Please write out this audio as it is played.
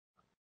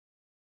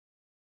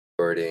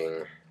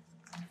Recording.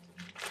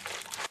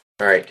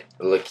 Alright,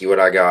 looky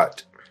what I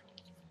got.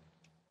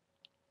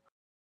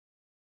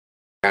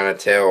 Kinda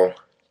tell.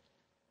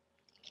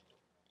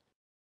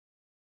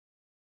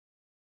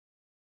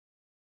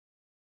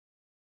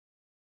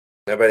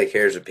 Nobody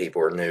cares if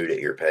people are nude at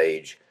your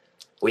page.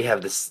 I'm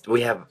about to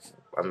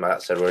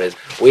say what it is.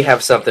 We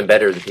have something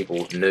better than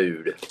people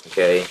nude,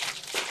 okay?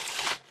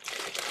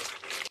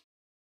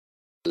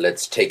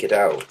 Let's take it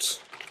out.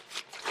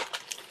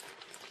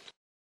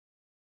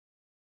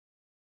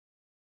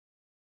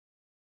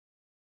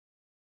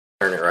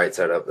 Turn it right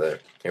side up though.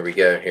 Here we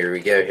go, here we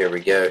go, here we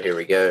go, here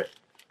we go.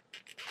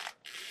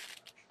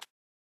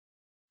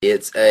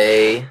 It's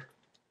a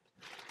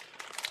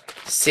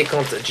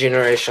second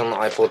generation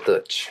iPod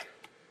Touch.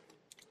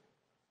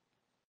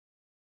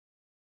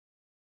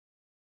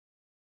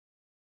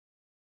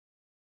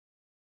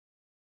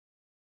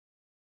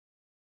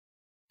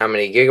 How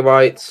many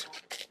gigabytes?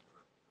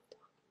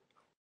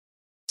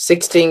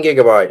 16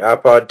 gigabyte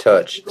iPod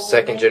Touch,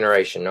 second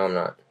generation. No, I'm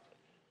not.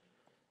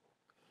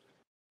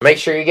 Make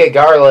sure you get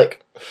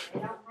garlic.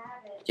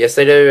 Yes,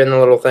 they do in the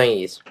little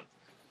thingies.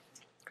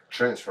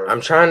 Transfer. I'm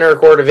trying to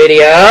record a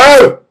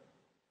video.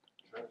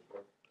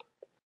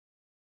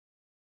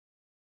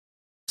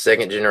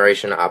 Second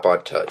generation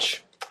iPod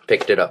Touch.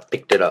 Picked it up.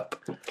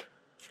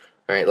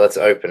 Alright, let's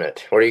open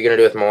it. What are you going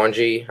to do with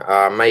Monji?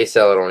 I may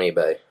sell it on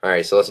eBay.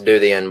 Alright, so let's do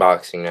the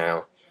unboxing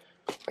now.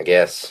 I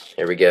guess.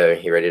 Here we go.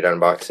 You ready to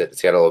unbox it?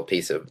 It's got a little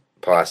piece of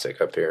plastic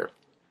up here.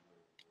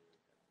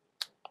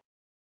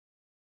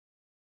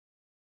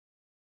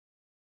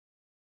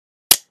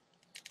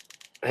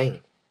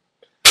 Dang.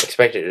 I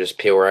expect it to just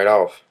peel right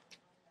off.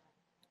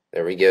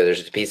 There we go.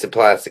 There's a piece of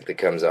plastic that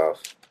comes off.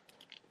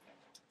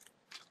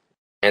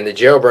 And the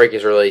jailbreak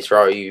is released for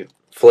all you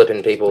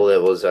flipping people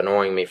that was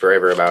annoying me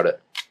forever about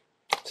it.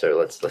 So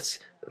let's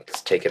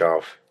take it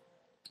off.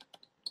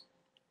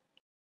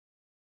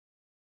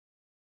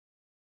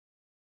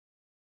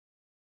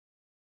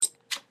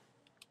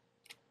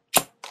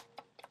 If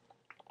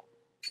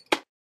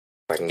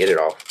I can get it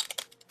off.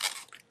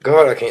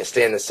 God, I can't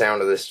stand the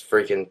sound of this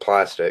freaking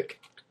plastic.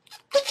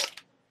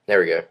 There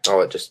we go.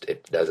 Oh, it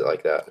does it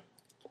like that.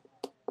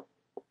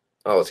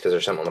 Oh, it's because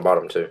there's something on the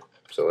bottom too.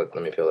 So let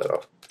me peel that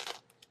off.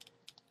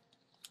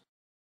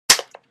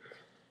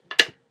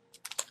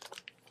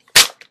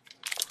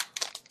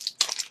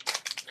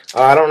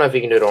 I don't know if you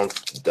can do it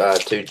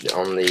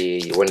on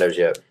the Windows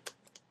yet.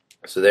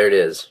 So there it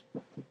is.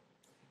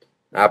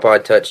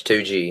 iPod Touch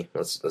 2G.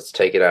 Let's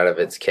take it out of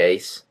its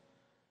case.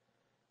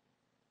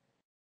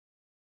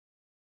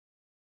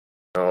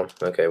 Oh,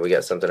 okay, we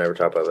got something over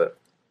top of it.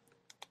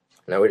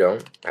 No, we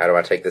don't. How do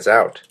I take this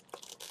out?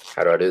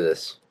 How do I do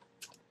this?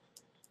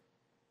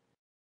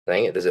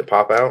 Dang it, does it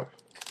pop out?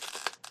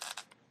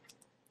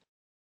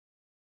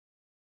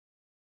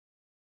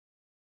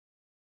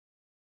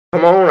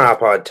 Come on,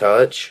 iPod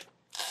Touch.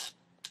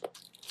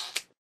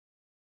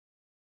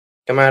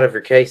 Come out of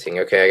your casing.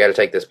 Okay, I gotta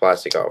take this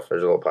plastic off.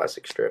 There's a little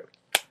plastic strip.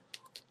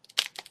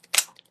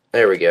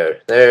 There we go.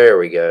 There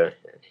we go.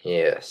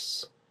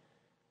 Yes.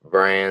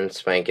 Brand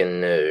spanking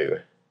new.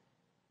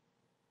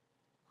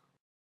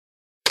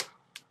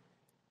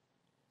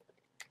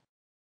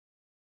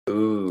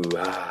 Ooh,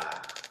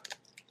 ah.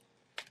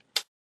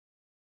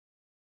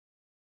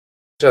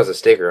 It has a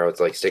sticker. I was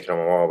like sticking on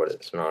my wall, but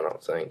it's not, I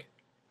don't think.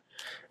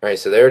 Alright,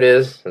 so there it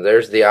is.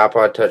 There's the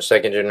iPod Touch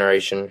second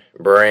generation.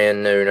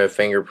 Brand new, no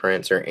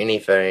fingerprints or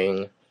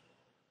anything.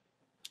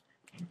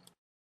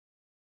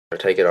 I'll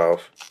take it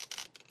off.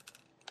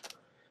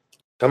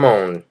 Come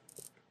on.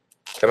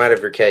 Come out of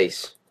your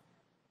case.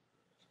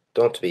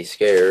 Don't be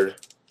scared.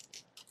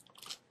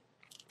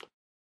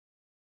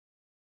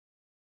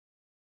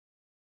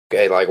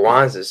 Okay, like,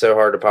 why is it so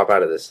hard to pop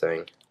out of this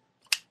thing?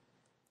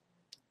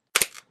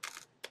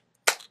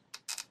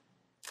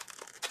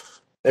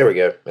 There we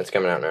go. It's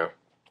coming out now.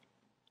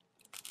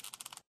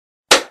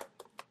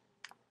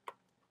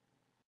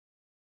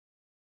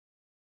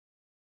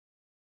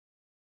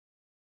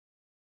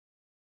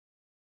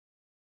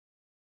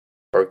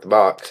 Broke the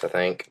box, I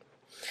think.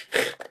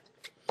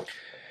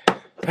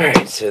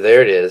 Alright, so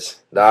there it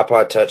is. The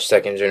iPod Touch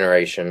second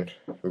generation.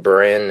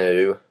 Brand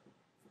new.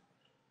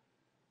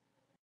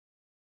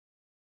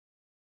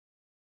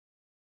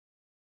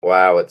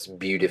 Wow, it's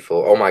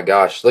beautiful. Oh my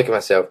gosh, look at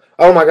myself.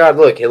 Oh my god,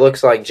 look. It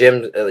looks like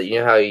Jim.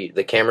 You know how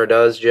the camera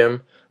does,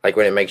 Jim? Like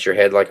when it makes your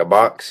head like a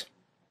box?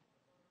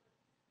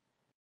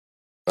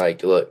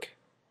 Like, look.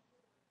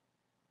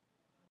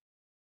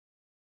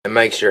 It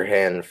makes your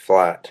hand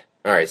flat.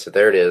 Alright, so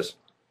there it is.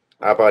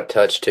 iPod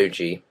Touch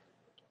 2G.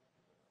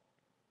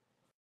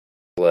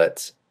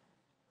 Let's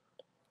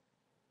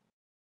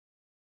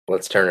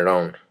turn it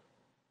on.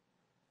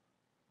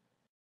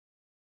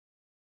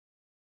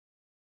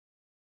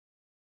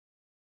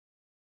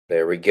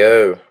 There we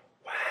go.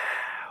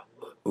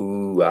 Wow.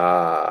 Ooh,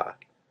 ah.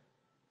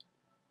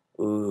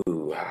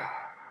 Ooh, ah.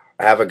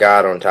 I have a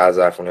guide on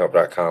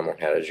TyesIPhoneHelp.com on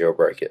how to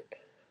jailbreak it.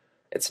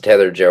 It's a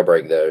tethered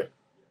jailbreak, though.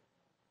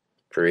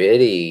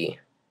 Pretty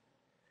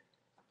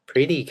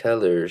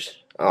colors.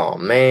 Oh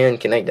man,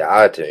 connect to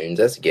iTunes.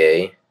 That's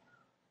gay.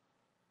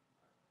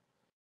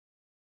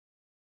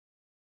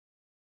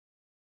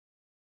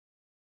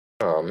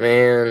 Oh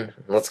man,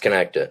 let's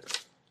connect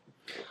it.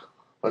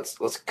 Let's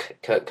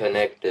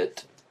connect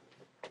it.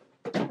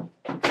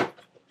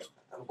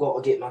 I've got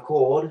to get my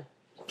cord.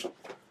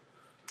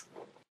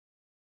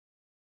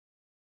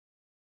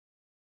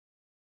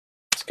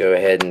 Let's go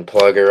ahead and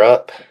plug her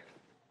up.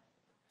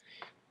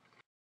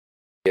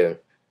 Go.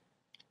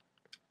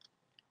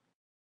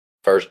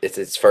 It's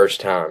its first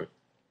time.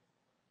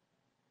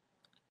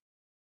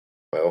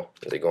 Well,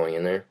 is it going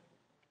in there?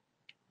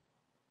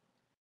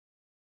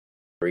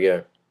 Here we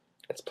go.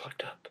 It's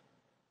plugged up.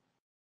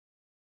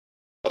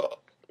 Oh,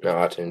 no,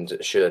 iTunes,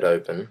 it should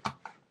open.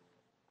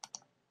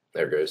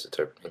 There it goes, it's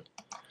opening.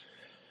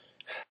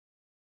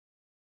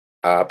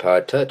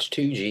 iPod Touch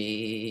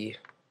 2G.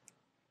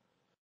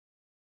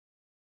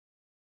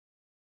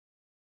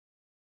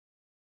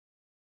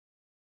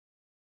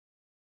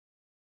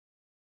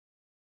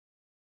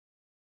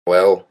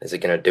 Well, is it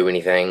going to do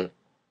anything?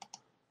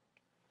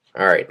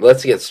 Alright,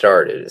 let's get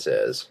started, it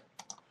says.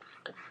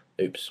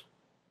 Oops.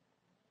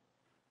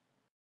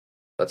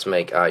 Let's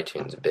make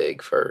iTunes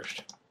big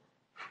first.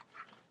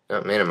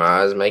 Not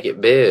minimize, make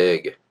it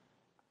big.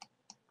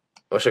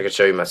 Wish I could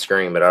show you my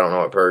screen, but I don't know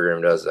what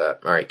program does that.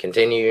 Alright,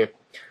 continue.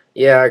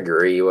 Yeah, I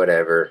agree,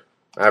 whatever.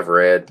 I've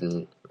read,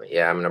 and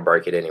yeah, I'm going to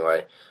break it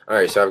anyway.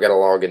 Alright, so I've got to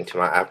log into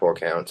my Apple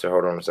account, so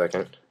hold on a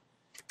second.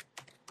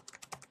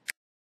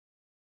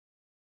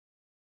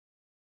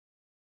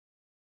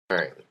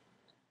 Alright.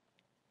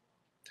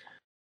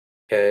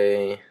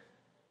 Okay.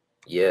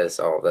 Yes,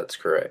 all that's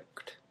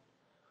correct.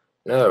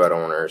 No, I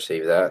don't want to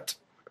receive that.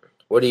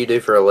 What do you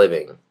do for a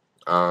living?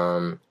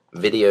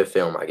 Video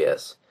film, I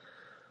guess.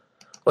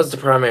 What's the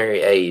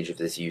primary age of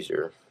this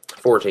user?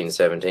 14 to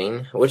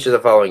 17. Which of the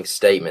following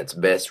statements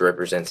best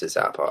represents this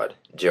iPod?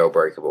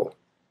 Jailbreakable.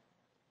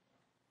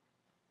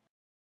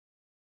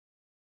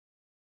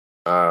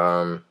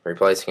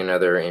 Replacing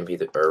another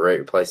MP3 or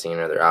replacing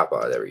another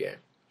iPod. There we go.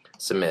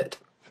 Submit.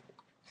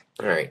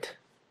 Alright.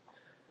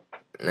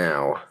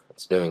 Now,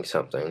 it's doing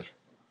something.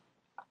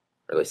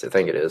 Or at least I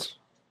think it is.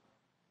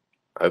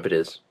 I hope it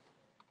is.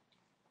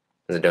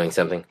 Is it doing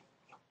something?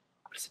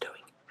 What is it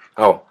doing?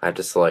 Oh, I have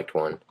to select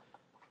one.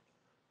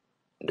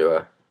 Do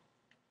I?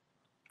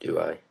 Do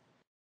I?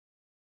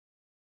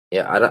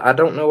 Yeah, I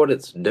don't know what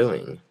it's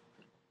doing.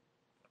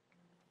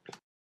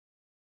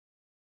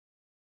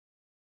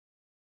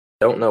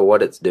 Don't know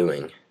what it's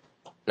doing.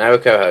 No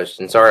co-host,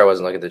 and sorry I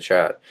wasn't looking at the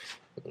chat.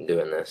 I'm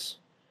doing this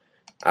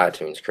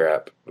iTunes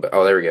crap. But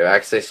oh, there we go.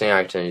 Accessing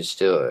iTunes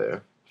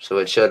still, so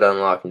it should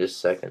unlock in just a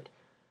second.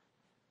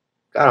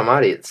 God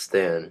Almighty, it's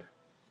thin.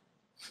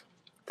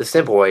 The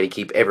simple way to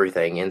keep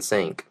everything in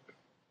sync.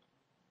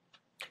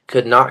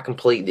 Could not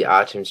complete the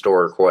iTunes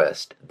Store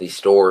request. The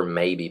store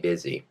may be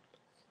busy.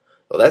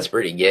 Well, that's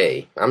pretty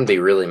gay. I'm gonna be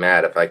really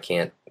mad if I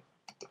can't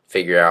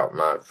figure out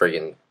my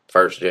friggin'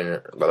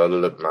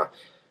 my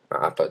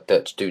iPod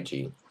Touch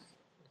 2G.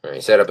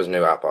 Alright, set up his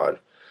new iPod.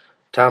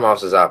 Time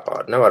off his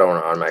iPod. No, I don't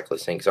want to automatically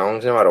sync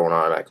songs. No, I don't want to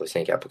automatically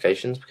sync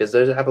applications because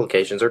those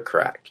applications are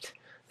cracked.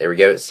 There we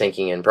go. It's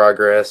syncing in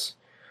progress.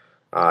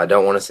 I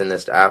don't want to send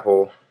this to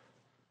Apple.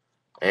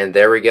 And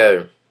there we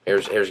go.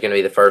 Here's going to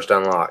be the first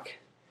unlock.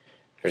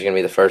 Here's going to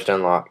be the first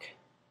unlock.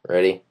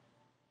 Ready?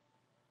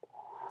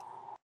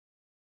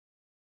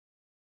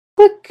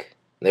 Click.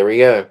 There we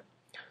go.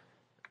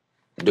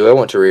 Do I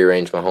want to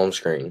rearrange my home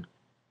screen?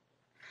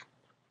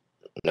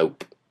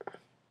 Nope.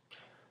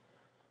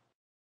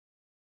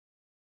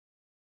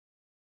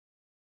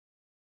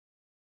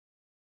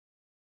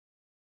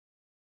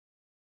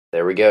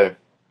 There we go.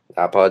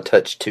 iPod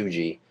Touch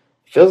 2G.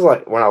 Feels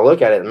like when I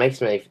look at it, it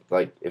makes me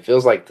like it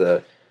feels like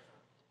the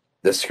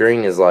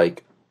screen is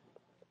like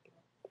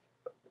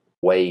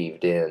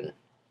waved in.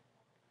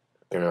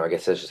 You know, I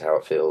guess that's just how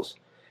it feels.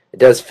 It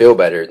does feel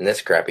better than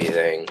this crappy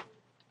thing. It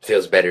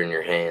feels better in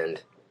your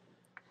hand.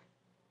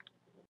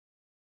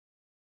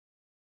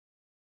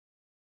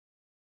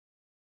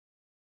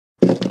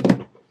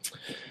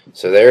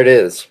 So there it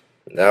is.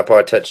 The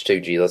iPod Touch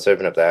 2G. Let's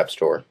open up the App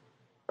Store.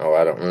 Oh,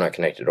 I'm not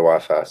connected to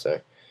Wi-Fi, so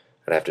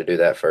I'd have to do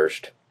that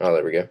first. Oh,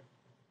 there we go.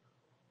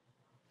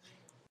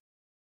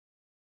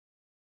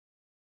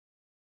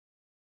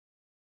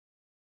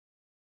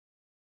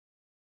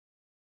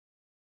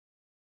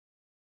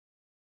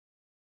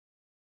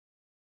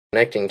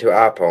 Connecting to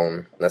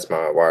iPhone. That's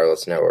my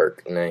wireless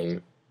network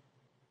name.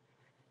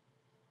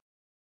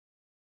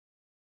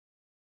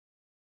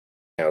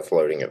 Now it's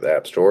loading up the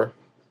App Store.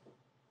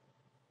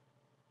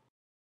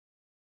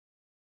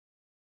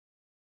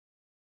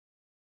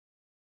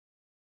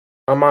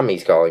 My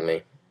mommy's calling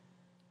me.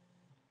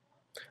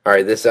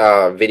 Alright, this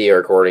video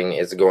recording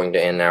is going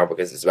to end now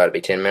because it's about to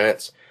be 10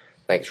 minutes.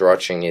 Thanks for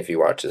watching if you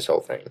watch this whole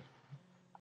thing.